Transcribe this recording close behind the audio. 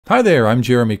Hi there, I'm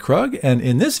Jeremy Krug, and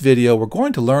in this video we're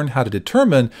going to learn how to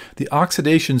determine the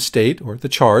oxidation state, or the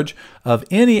charge, of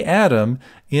any atom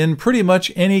in pretty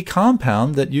much any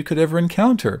compound that you could ever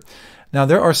encounter. Now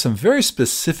there are some very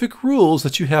specific rules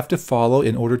that you have to follow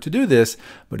in order to do this,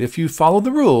 but if you follow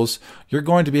the rules, you're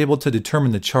going to be able to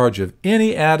determine the charge of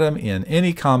any atom in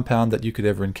any compound that you could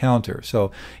ever encounter.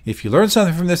 So if you learned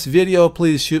something from this video,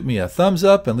 please shoot me a thumbs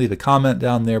up and leave a comment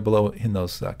down there below in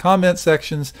those comment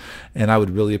sections, and I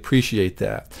would really appreciate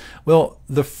that. Well,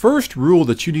 the first rule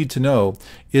that you need to know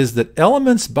is that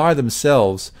elements by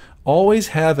themselves always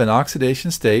have an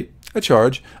oxidation state, a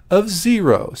charge, of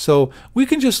 0. So we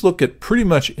can just look at pretty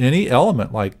much any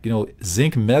element, like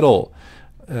zinc metal,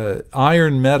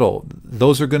 iron metal.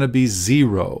 Those are going to be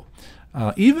 0.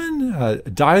 Even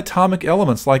diatomic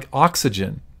elements like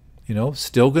oxygen,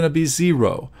 still going to be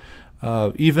 0.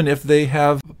 Even if they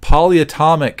have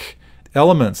polyatomic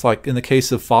elements, like in the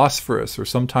case of phosphorus or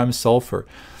sometimes sulfur,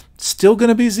 still going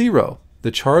to be 0.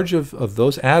 The charge of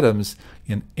those atoms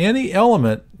in any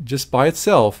element just by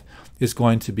itself is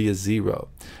going to be a 0.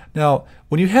 Now,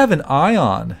 when you have an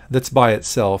ion that's by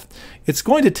itself, it's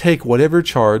going to take whatever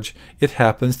charge it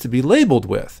happens to be labeled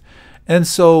with. And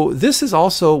so this is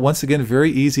also, once again, very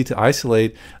easy to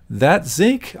isolate. That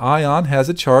zinc ion has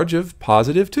a charge of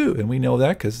positive 2, and we know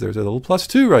that because there's a little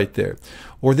 +2 right there.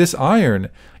 Or this iron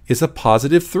is a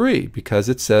positive 3 because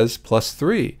it says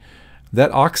 +3.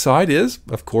 That oxide is,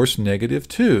 of course,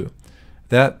 -2.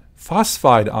 That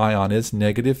phosphide ion is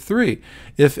 -3.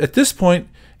 If at this point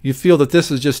you feel that this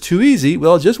is just too easy,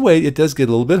 well, just wait. It does get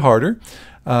a little bit harder.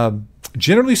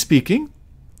 Generally speaking,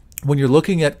 when you're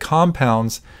looking at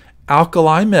compounds,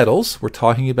 alkali metals, we're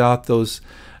talking about those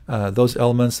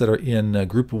elements that are in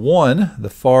group 1, the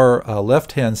far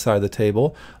left-hand side of the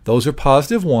table. Those are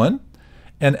 +1.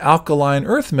 And alkaline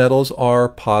earth metals are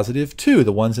 +2,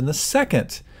 the ones in the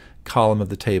second column of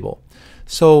the table.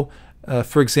 So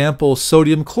for example,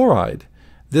 sodium chloride.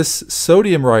 This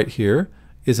sodium right here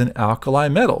is an alkali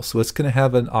metal, so it's going to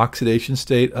have an oxidation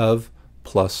state of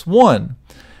 +1.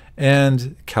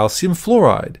 And calcium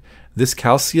fluoride. This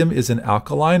calcium is an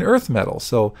alkaline earth metal,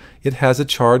 so it has a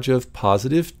charge of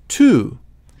 +2.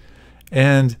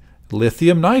 And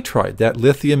lithium nitride. That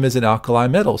lithium is an alkali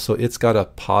metal, so it's got a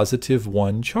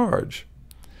 +1 charge.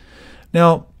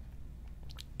 Now,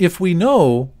 if we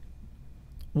know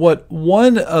what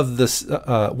one of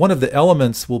the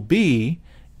elements will be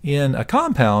in a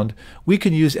compound, we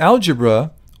can use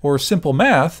algebra or simple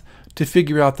math to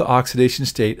figure out the oxidation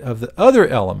state of the other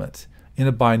element in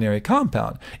a binary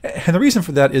compound. And the reason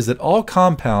for that is that all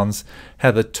compounds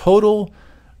have a total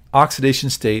oxidation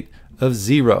state of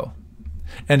 0.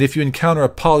 And if you encounter a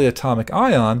polyatomic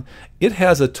ion, it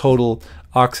has a total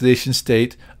oxidation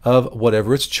state of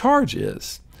whatever its charge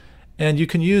is. And you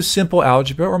can use simple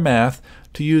algebra or math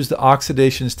to use the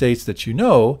oxidation states that you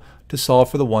know to solve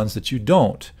for the ones that you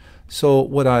don't. So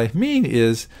what I mean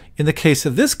is, in the case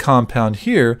of this compound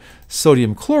here,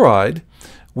 sodium chloride,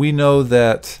 we know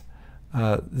that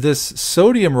this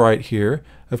sodium right here,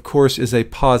 of course, is a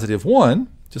 +1,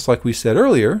 just like we said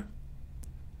earlier.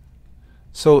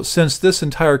 So since this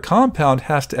entire compound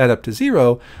has to add up to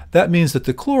 0, that means that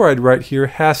the chloride right here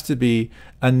has to be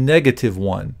a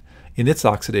 -1 in its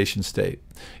oxidation state.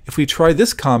 If we try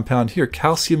this compound here,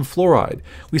 calcium fluoride,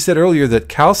 we said earlier that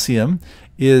calcium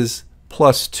is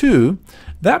 +2.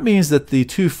 That means that the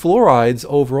two fluorides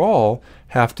overall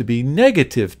have to be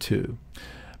 -2.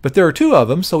 But there are 2 of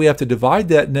them, so we have to divide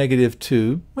that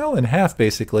 -2, well, in half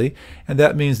basically, and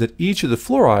that means that each of the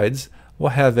fluorides will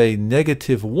have a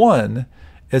 -1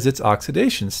 as its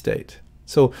oxidation state.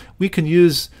 So we can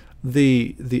use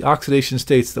the oxidation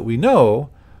states that we know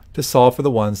to solve for the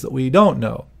ones that we don't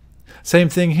know. Same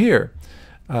thing here.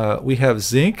 We have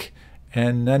zinc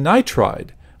and nitride.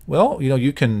 Well,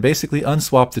 you can basically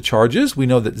unswap the charges. We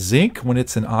know that zinc, when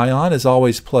it's an ion, is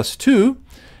always +2,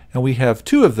 and we have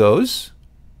 2 of those.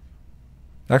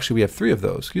 Actually, we have 3 of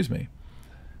those, excuse me.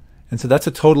 And so that's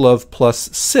a total of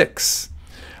 +6.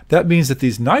 That means that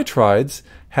these nitrides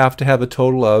have to have a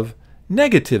total of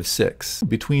 -6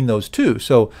 between those 2.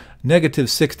 So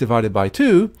 -6 divided by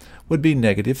 2 would be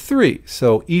 -3.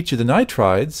 So each of the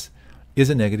nitrides is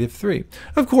a -3.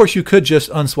 Of course, you could just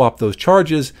unswap those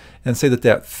charges and say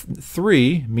that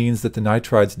 3 means that the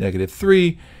nitride's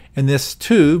 -3, and this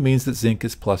 2 means that zinc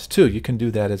is +2. You can do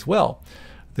that as well.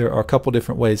 There are a couple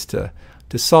different ways to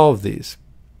solve these.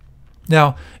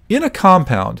 Now, in a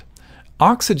compound,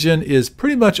 oxygen is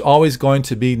pretty much always going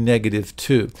to be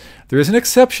 -2. There is an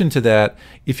exception to that.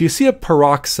 If you see a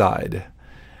peroxide,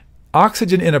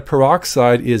 oxygen in a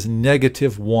peroxide is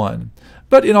 -1.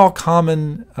 But in all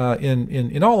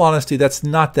in all honesty, that's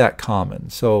not that common.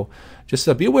 So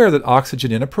just be aware that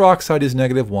oxygen in a peroxide is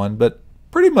 -1, but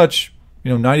pretty much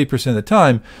 90% of the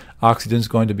time, oxygen is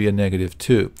going to be a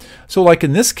 -2. So like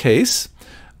in this case,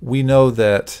 we know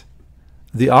that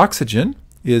the oxygen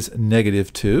is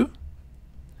 -2,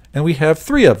 and we have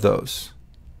 3 of those.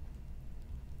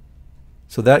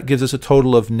 So that gives us a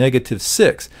total of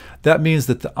 -6. That means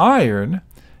that the iron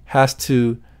has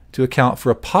to account for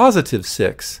a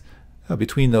 +6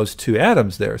 between those 2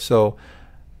 atoms there. So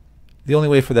the only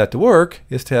way for that to work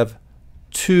is to have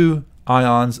 2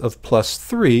 ions of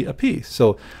 +3 apiece.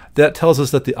 So that tells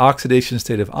us that the oxidation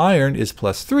state of iron is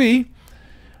 +3.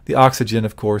 The oxygen,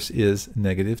 of course, is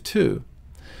 -2.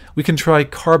 We can try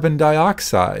carbon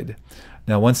dioxide.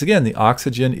 Now, once again, the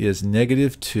oxygen is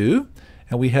 -2,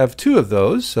 and we have 2 of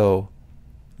those, so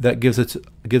that gives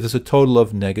us a total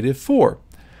of -4.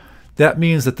 That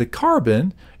means that the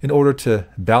carbon, in order to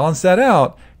balance that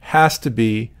out, has to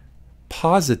be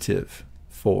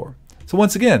 +4. So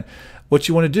once again, what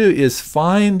you want to do is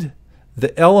find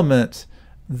the element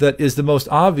that is the most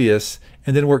obvious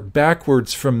and then work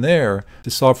backwards from there to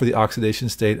solve for the oxidation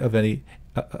state of any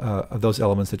of those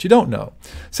elements that you don't know.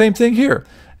 Same thing here.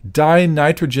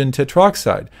 Dinitrogen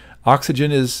tetroxide.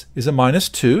 Oxygen is a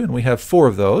 -2, and we have 4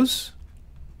 of those.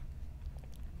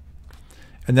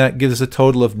 And that gives us a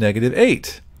total of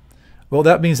 -8. Well,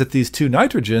 that means that these 2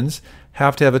 nitrogens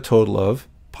have to have a total of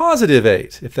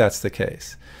 +8, if that's the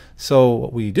case. So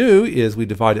what we do is we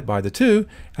divide it by the 2,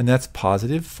 and that's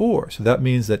 +4. So that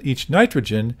means that each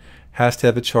nitrogen has to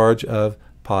have a charge of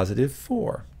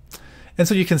 +4. And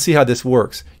so you can see how this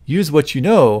works. Use what you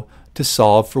know to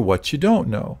solve for what you don't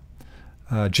know.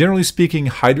 Generally speaking,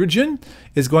 hydrogen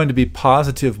is going to be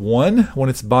 +1 when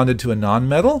it's bonded to a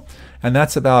nonmetal, and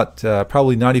that's about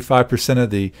probably 95% of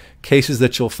the cases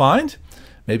that you'll find.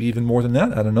 Maybe even more than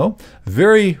that, I don't know.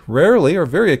 Very rarely or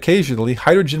very occasionally,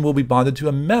 hydrogen will be bonded to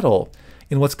a metal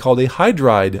in what's called a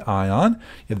hydride ion.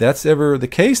 If that's ever the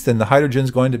case, then the hydrogen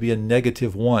is going to be a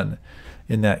 -1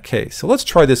 in that case. So let's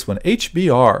try this one,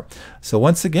 HBr. So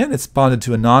once again, it's bonded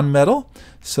to a nonmetal.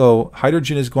 So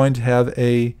hydrogen is going to have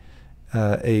a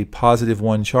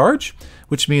 +1 charge,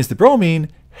 which means the bromine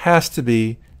has to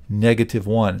be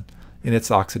 -1 in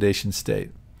its oxidation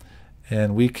state.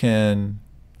 And we can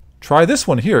try this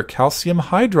one here, calcium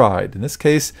hydride. In this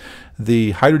case,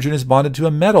 the hydrogen is bonded to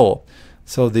a metal.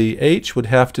 So the H would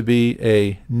have to be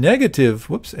a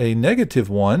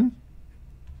 -1.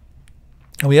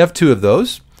 And we have 2 of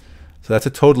those. So that's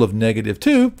a total of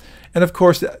 -2. And of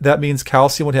course, that means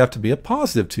calcium would have to be a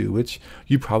 +2, which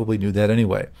you probably knew that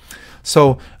anyway.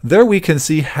 So there we can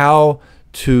see how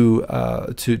to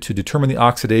determine the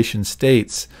oxidation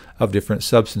states of different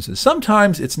substances.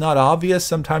 Sometimes it's not obvious.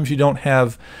 Sometimes you don't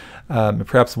have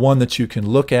perhaps one that you can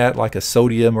look at, like a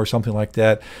sodium or something like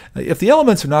that. If the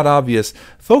elements are not obvious,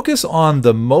 focus on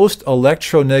the most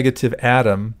electronegative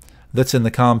atom that's in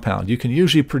the compound. You can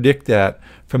usually predict that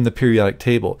from the periodic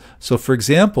table. So for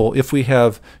example, if we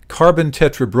have carbon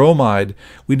tetrabromide,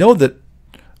 we know that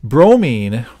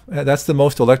bromine, that's the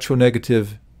most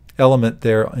electronegative element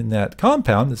there in that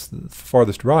compound. It's the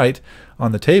farthest right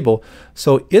on the table.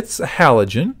 So it's a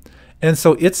halogen, and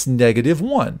so it's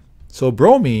 -1. So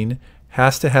bromine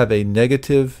has to have a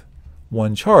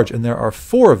 -1 charge, and there are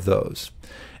 4 of those.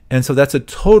 And so that's a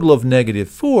total of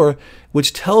 -4,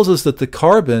 which tells us that the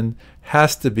carbon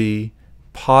has to be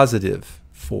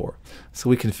 +4. So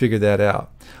we can figure that out.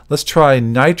 Let's try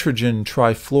nitrogen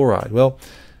trifluoride. Well,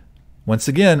 once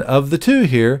again, of the 2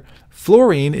 here,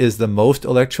 fluorine is the most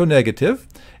electronegative,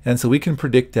 and so we can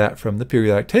predict that from the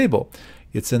periodic table.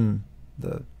 It's in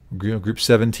the group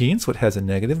 17, so it has a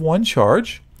 -1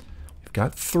 charge. We've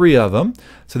got 3 of them,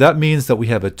 so that means that we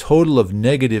have a total of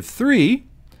 -3,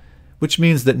 which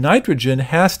means that nitrogen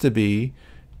has to be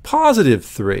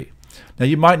 +3. Now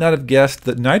you might not have guessed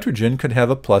that nitrogen could have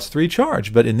a +3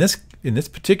 charge, but in this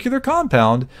particular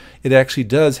compound, it actually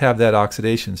does have that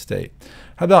oxidation state.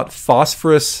 How about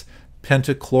phosphorus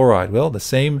pentachloride? Well, the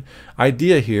same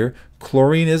idea here.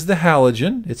 Chlorine is the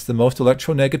halogen. It's the most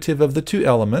electronegative of the 2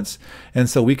 elements, and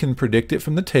so we can predict it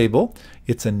from the table.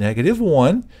 It's a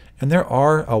 -1, and there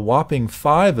are a whopping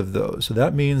 5 of those. So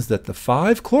that means that the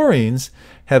 5 chlorines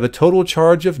have a total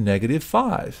charge of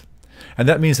 -5. And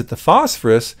that means that the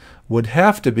phosphorus would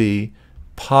have to be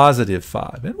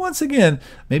 +5. And once again,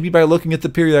 maybe by looking at the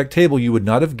periodic table, you would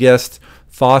not have guessed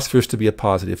phosphorus to be a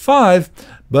 +5,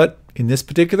 but in this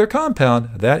particular compound,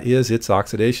 that is its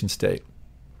oxidation state.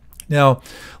 Now,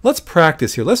 let's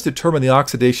practice here. Let's determine the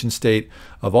oxidation state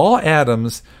of all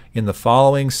atoms in the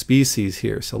following species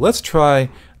here. So let's try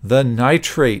the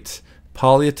nitrate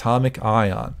polyatomic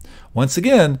ion. Once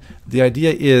again, the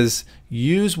idea is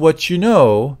use what you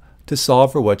know to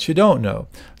solve for what you don't know.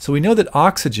 So we know that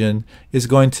oxygen is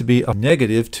going to be a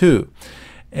 -2.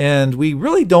 And we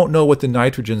really don't know what the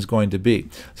nitrogen is going to be.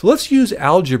 So let's use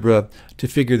algebra to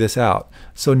figure this out.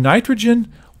 So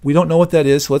nitrogen, we don't know what that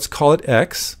is, so let's call it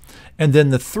X. And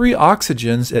then the 3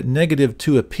 oxygens at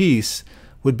 -2 apiece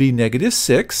would be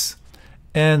 -6.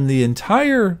 And the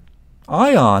entire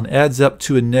ion adds up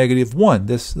to a -1.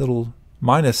 This little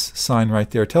minus sign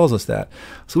right there tells us that.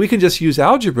 So we can just use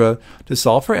algebra to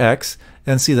solve for X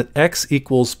and see that X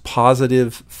equals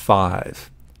 +5.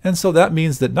 And so that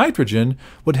means that nitrogen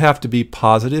would have to be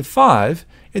 +5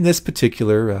 in this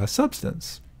particular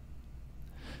substance.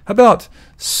 How about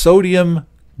sodium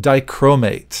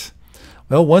dichromate?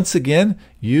 Well, once again,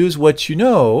 use what you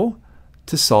know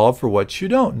to solve for what you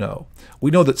don't know. We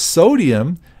know that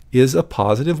sodium is a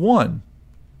 +1.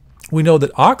 We know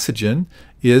that oxygen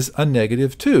is a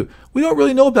 -2. We don't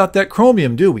really know about that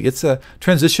chromium, do we? It's a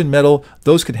transition metal.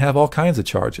 Those can have all kinds of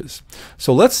charges.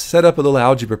 So let's set up a little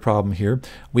algebra problem here.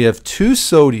 We have 2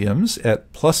 sodiums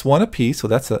at +1 apiece, so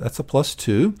that's a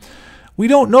 +2. We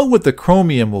don't know what the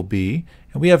chromium will be,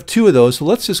 and we have 2 of those, so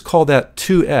let's just call that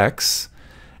 2x.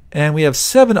 And we have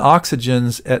 7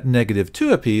 oxygens at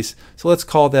 -2 apiece, so let's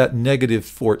call that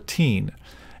 -14.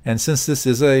 And since this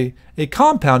is a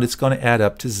compound, it's going to add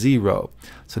up to 0.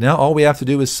 So now all we have to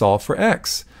do is solve for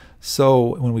x.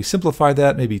 So when we simplify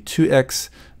that, maybe 2x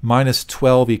minus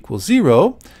 12 equals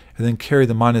 0, and then carry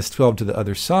the minus 12 to the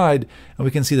other side, and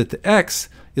we can see that the x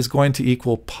is going to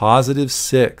equal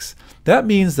 +6. That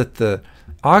means that the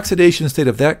oxidation state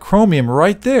of that chromium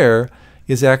right there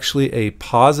is actually a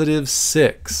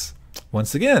 +6.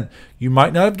 Once again, you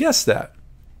might not have guessed that,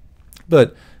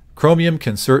 but chromium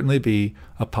can certainly be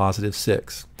a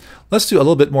 +6. Let's do a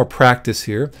little bit more practice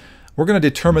here. We're going to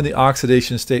determine the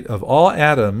oxidation state of all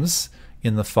atoms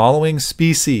in the following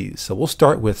species. So we'll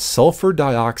start with sulfur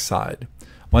dioxide.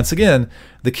 Once again,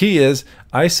 the key is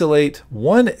isolate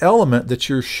one element that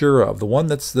you're sure of, the one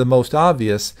that's the most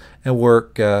obvious, and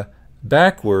work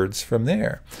backwards from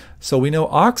there. So we know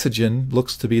oxygen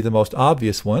looks to be the most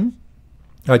obvious one.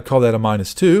 I'd call that a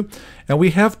 -2. And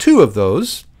we have 2 of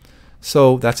those.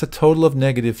 So that's a total of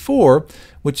 -4,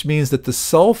 which means that the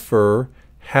sulfur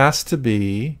has to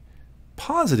be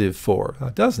 +4,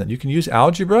 doesn't it? You can use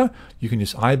algebra, you can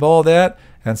just eyeball that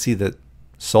and see that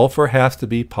sulfur has to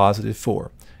be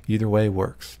 +4. Either way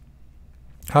works.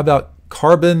 How about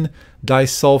carbon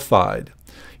disulfide?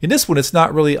 In this one, it's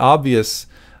not really obvious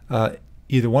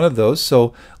either one of those,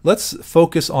 so let's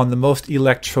focus on the most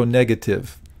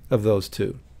electronegative of those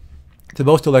 2. The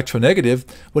most electronegative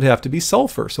would have to be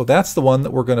sulfur, so that's the one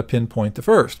that we're going to pinpoint the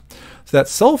first. So that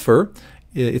sulfur,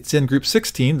 it's in group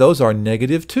 16, those are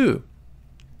 -2.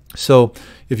 So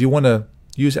if you want to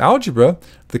use algebra,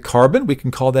 the carbon, we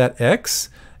can call that X,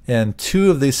 and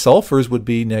 2 of these sulfurs would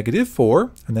be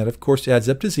 -4, and that of course adds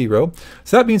up to 0.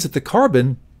 So that means that the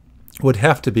carbon would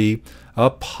have to be a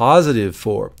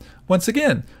 +4. Once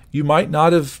again, you might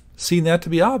not have seen that to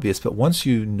be obvious, but once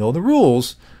you know the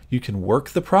rules, you can work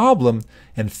the problem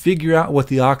and figure out what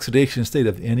the oxidation state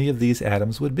of any of these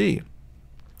atoms would be.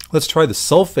 Let's try the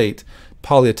sulfate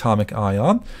polyatomic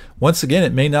ion. Once again,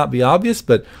 it may not be obvious,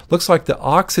 but looks like the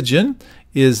oxygen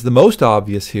is the most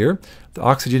obvious here. The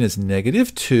oxygen is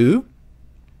 -2,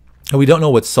 and we don't know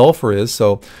what sulfur is,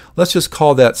 so let's just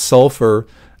call that sulfur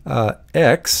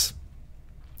X.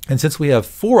 And since we have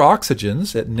 4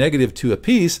 oxygens at -2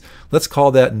 apiece, let's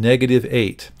call that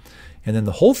 -8. And then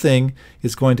the whole thing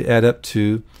is going to add up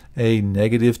to a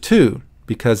 -2,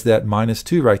 because that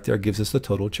 -2 right there gives us the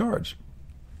total charge.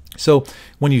 So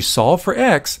when you solve for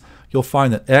x, you'll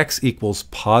find that x equals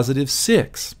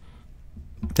 +6.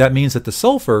 That means that the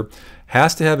sulfur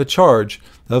has to have a charge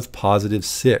of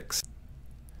 +6.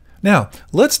 Now,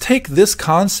 let's take this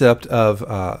concept of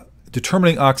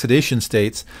determining oxidation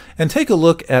states and take a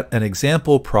look at an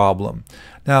example problem.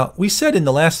 Now, we said in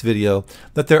the last video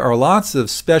that there are lots of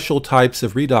special types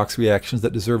of redox reactions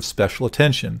that deserve special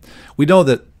attention. We know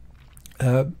that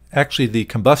actually the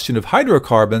combustion of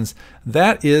hydrocarbons,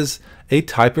 that is a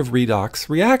type of redox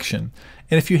reaction.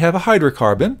 And if you have a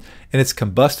hydrocarbon and it's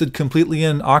combusted completely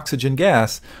in oxygen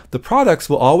gas, the products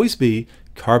will always be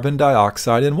carbon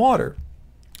dioxide and water.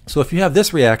 So if you have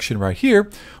this reaction right here,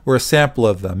 where a sample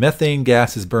of methane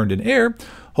gas is burned in air,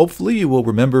 hopefully you will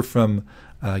remember from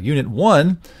Unit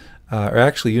 1, or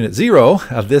actually Unit 0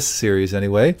 of this series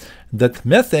anyway, that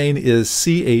methane is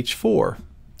CH4.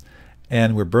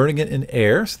 And we're burning it in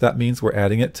air, so that means we're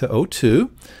adding it to O2.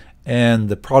 And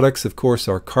the products, of course,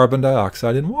 are carbon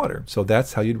dioxide and water. So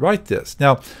that's how you'd write this.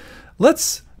 Now,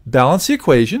 let's balance the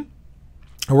equation,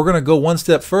 and we're going to go one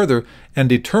step further and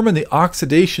determine the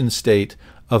oxidation state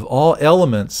of all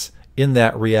elements in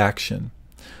that reaction.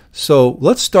 So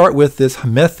let's start with this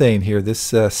methane here,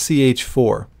 this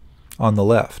CH4 on the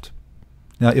left.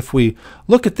 Now if we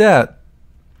look at that,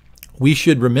 we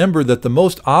should remember that the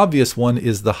most obvious one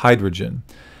is the hydrogen.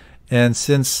 And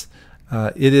since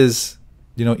it is,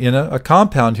 in a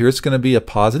compound here, it's going to be a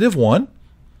positive 1.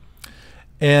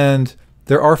 And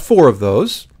there are 4 of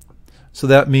those. So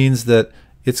that means that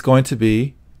it's going to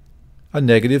be a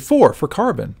 -4 for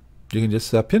carbon. You can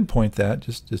just pinpoint that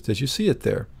just as you see it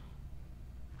there.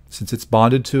 Since it's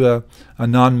bonded to a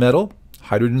non-metal,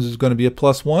 hydrogen is going to be a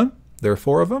 +1. There are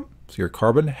 4 of them. So your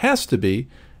carbon has to be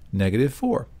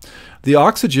 -4. The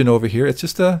oxygen over here, it's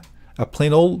just a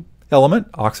plain old element,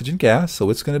 oxygen gas, so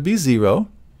it's going to be 0.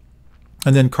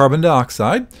 And then carbon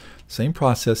dioxide, same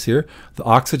process here. The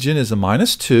oxygen is a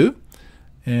 -2,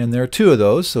 and there are 2 of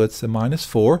those, so it's a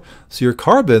 -4. So your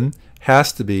carbon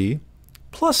has to be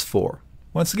 +4.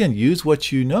 Once again, use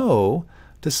what you know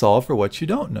to solve for what you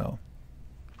don't know.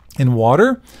 In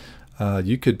water,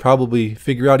 you could probably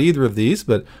figure out either of these,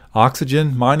 but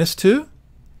oxygen -2,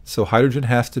 so hydrogen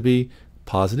has to be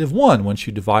 +1 once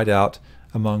you divide out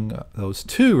among those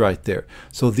 2 right there.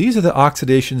 So these are the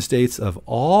oxidation states of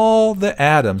all the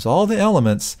atoms, all the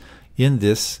elements in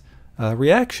this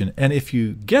reaction. And if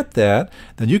you get that,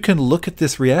 then you can look at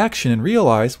this reaction and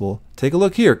realize, well, take a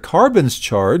look here. Carbon's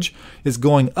charge is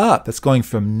going up. It's going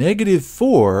from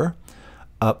 -4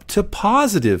 up to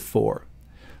 +4.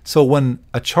 So when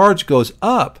a charge goes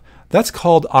up, that's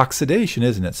called oxidation,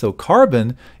 isn't it? So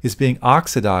carbon is being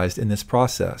oxidized in this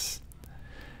process.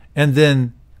 And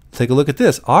then take a look at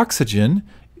this. Oxygen,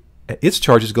 its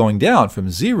charge is going down from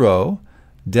 0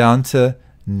 down to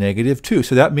 -2.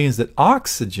 So that means that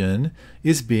oxygen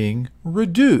is being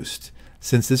reduced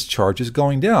since this charge is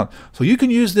going down. So you can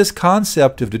use this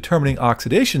concept of determining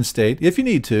oxidation state, if you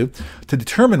need to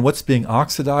determine what's being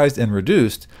oxidized and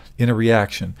reduced in a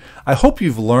reaction. I hope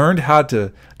you've learned how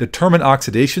to determine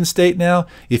oxidation state now.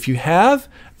 If you have,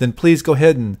 then please go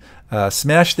ahead and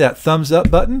smash that thumbs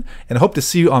up button, and I hope to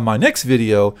see you on my next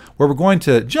video where we're going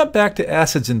to jump back to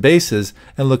acids and bases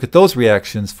and look at those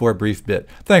reactions for a brief bit.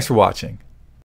 Thanks for watching.